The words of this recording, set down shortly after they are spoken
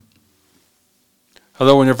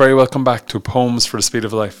Hello and you're very welcome back to Poems for the Speed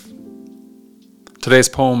of Life. Today's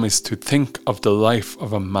poem is To Think of the Life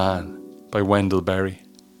of a Man by Wendell.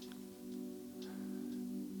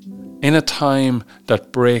 In a time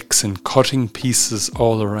that breaks in cutting pieces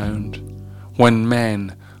all around, when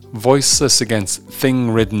men, voiceless against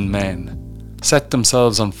thing-ridden men, set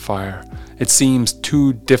themselves on fire, it seems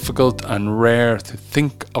too difficult and rare to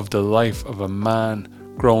think of the life of a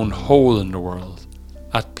man grown whole in the world,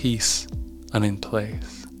 at peace and in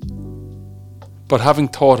place. But having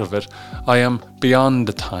thought of it, I am beyond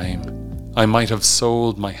the time I might have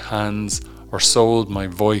sold my hands or sold my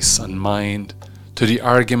voice and mind to the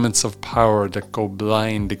arguments of power that go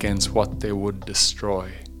blind against what they would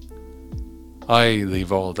destroy. I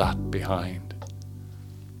leave all that behind.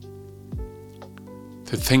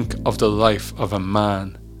 To Think of the Life of a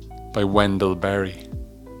Man by Wendell.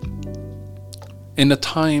 In a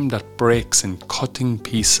time that breaks in cutting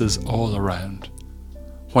pieces all around,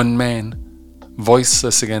 when men,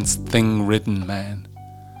 voiceless against thing-ridden men,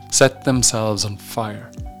 set themselves on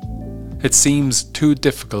fire, it seems too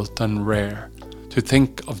difficult and rare to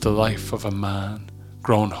think of the life of a man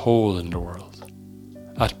grown whole in the world,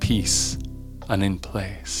 at peace and in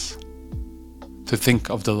place. To think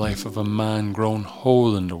of the life of a man grown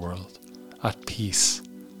whole in the world, at peace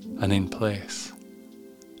and in place.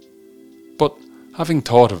 But having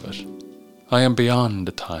thought of it, I am beyond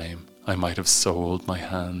the time I might have sold my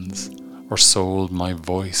hands or sold my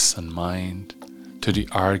voice and mind to the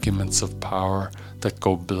arguments of power that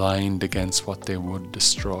go blind against what they would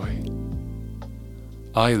destroy.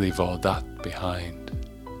 I leave all that behind.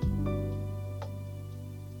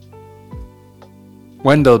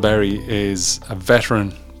 Wendell is a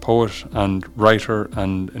veteran poet and writer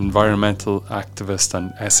and environmental activist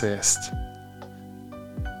and essayist.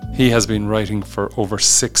 He has been writing for over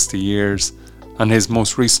 60 years, and his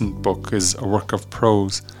most recent book is a work of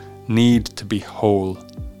prose, Need to Be Whole,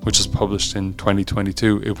 which was published in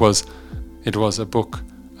 2022. It was a book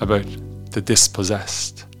about the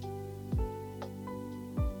dispossessed,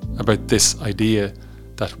 about this idea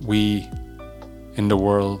that we in the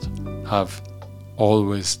world have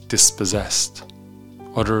always dispossessed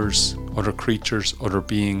others, other creatures, other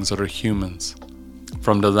beings, other humans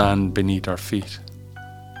from the land beneath our feet.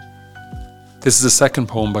 This is the second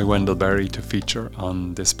poem by Wendell to feature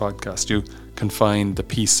on this podcast. You can find the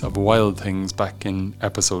piece of Wild Things back in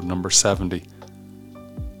episode number 70.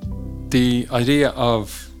 The idea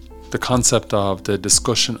of the concept of the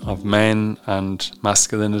discussion of men and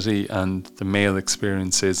masculinity and the male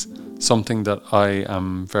experience is something that I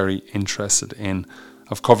am very interested in.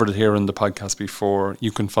 I've covered it here on the podcast before.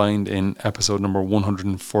 You can find in episode number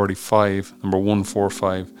 145, number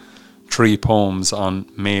 145, 3 poems on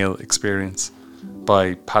male experience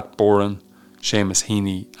by Pat Boran, Seamus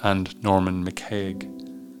Heaney and Norman McCaig.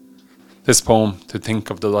 This poem, To Think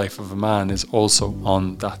of the Life of a Man, is also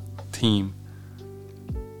on that theme.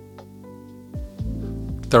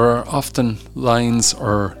 There are often lines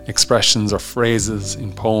or expressions or phrases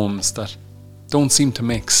in poems that don't seem to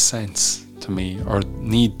make sense to me or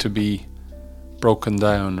need to be broken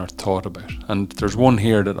down or thought about. And there's one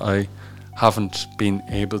here that I haven't been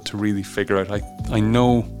able to really figure out.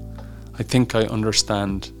 I think I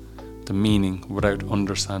understand the meaning without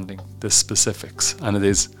understanding the specifics. And it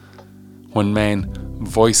is, when men,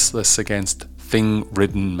 voiceless against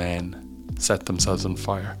thing-ridden men, set themselves on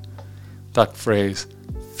fire. That phrase,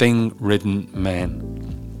 thing-ridden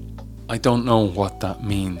men. I don't know what that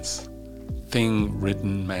means.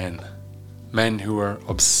 Thing-ridden men. Men who are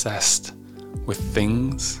obsessed with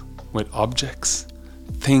things, with objects.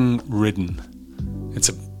 Thing-ridden. It's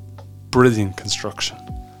a brilliant construction.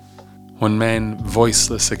 When men,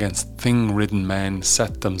 voiceless against thing-ridden men,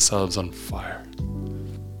 set themselves on fire.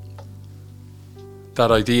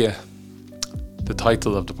 That idea, the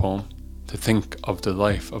title of the poem, To Think of the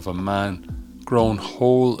Life of a Man grown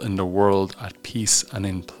whole in the world, at peace and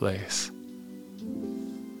in place.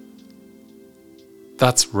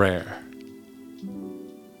 That's rare.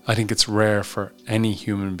 I think it's rare for any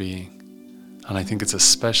human being, and I think it's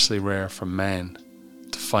especially rare for men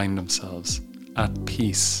to find themselves at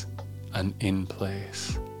peace and in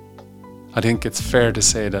place. I think it's fair to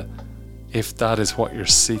say that if that is what you're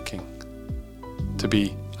seeking, to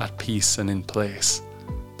be at peace and in place,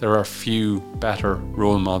 there are few better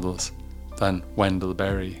role models than Wendell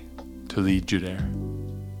to lead you there.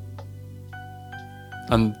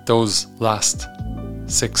 And those last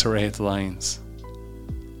 6 or 8 lines,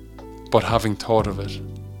 but having thought of it,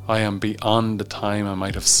 I am beyond the time I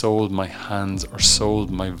might have sold my hands or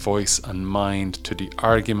sold my voice and mind to the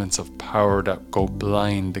arguments of power that go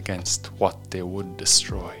blind against what they would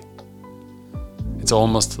destroy. It's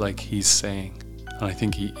almost like he's saying, and I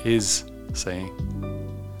think he is saying,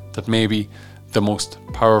 that maybe the most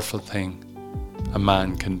powerful thing a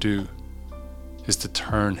man can do is to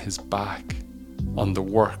turn his back on the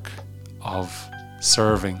work of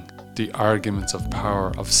serving the arguments of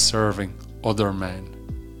power, of serving other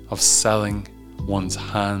men, of selling one's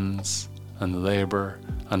hands and labour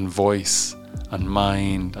and voice and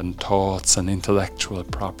mind and thoughts and intellectual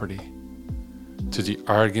property to the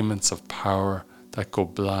arguments of power that go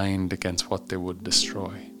blind against what they would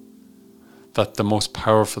destroy. That the most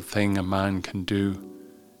powerful thing a man can do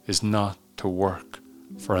is not to work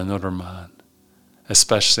for another man,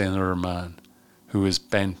 especially another man who is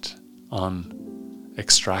bent on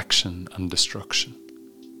extraction and destruction.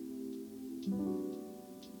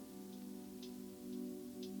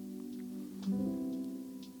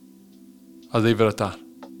 I'll leave it at that.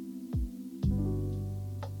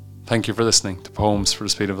 Thank you for listening to Poems for the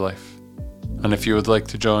Speed of Life. And if you would like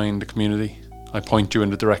to join the community, I point you in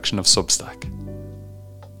the direction of Substack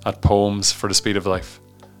at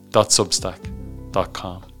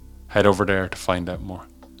poemsforthespeedoflife.substack.com. Head over there to find out more.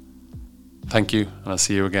 Thank you, and I'll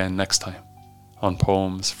see you again next time on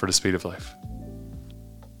Poems for the Speed of Life.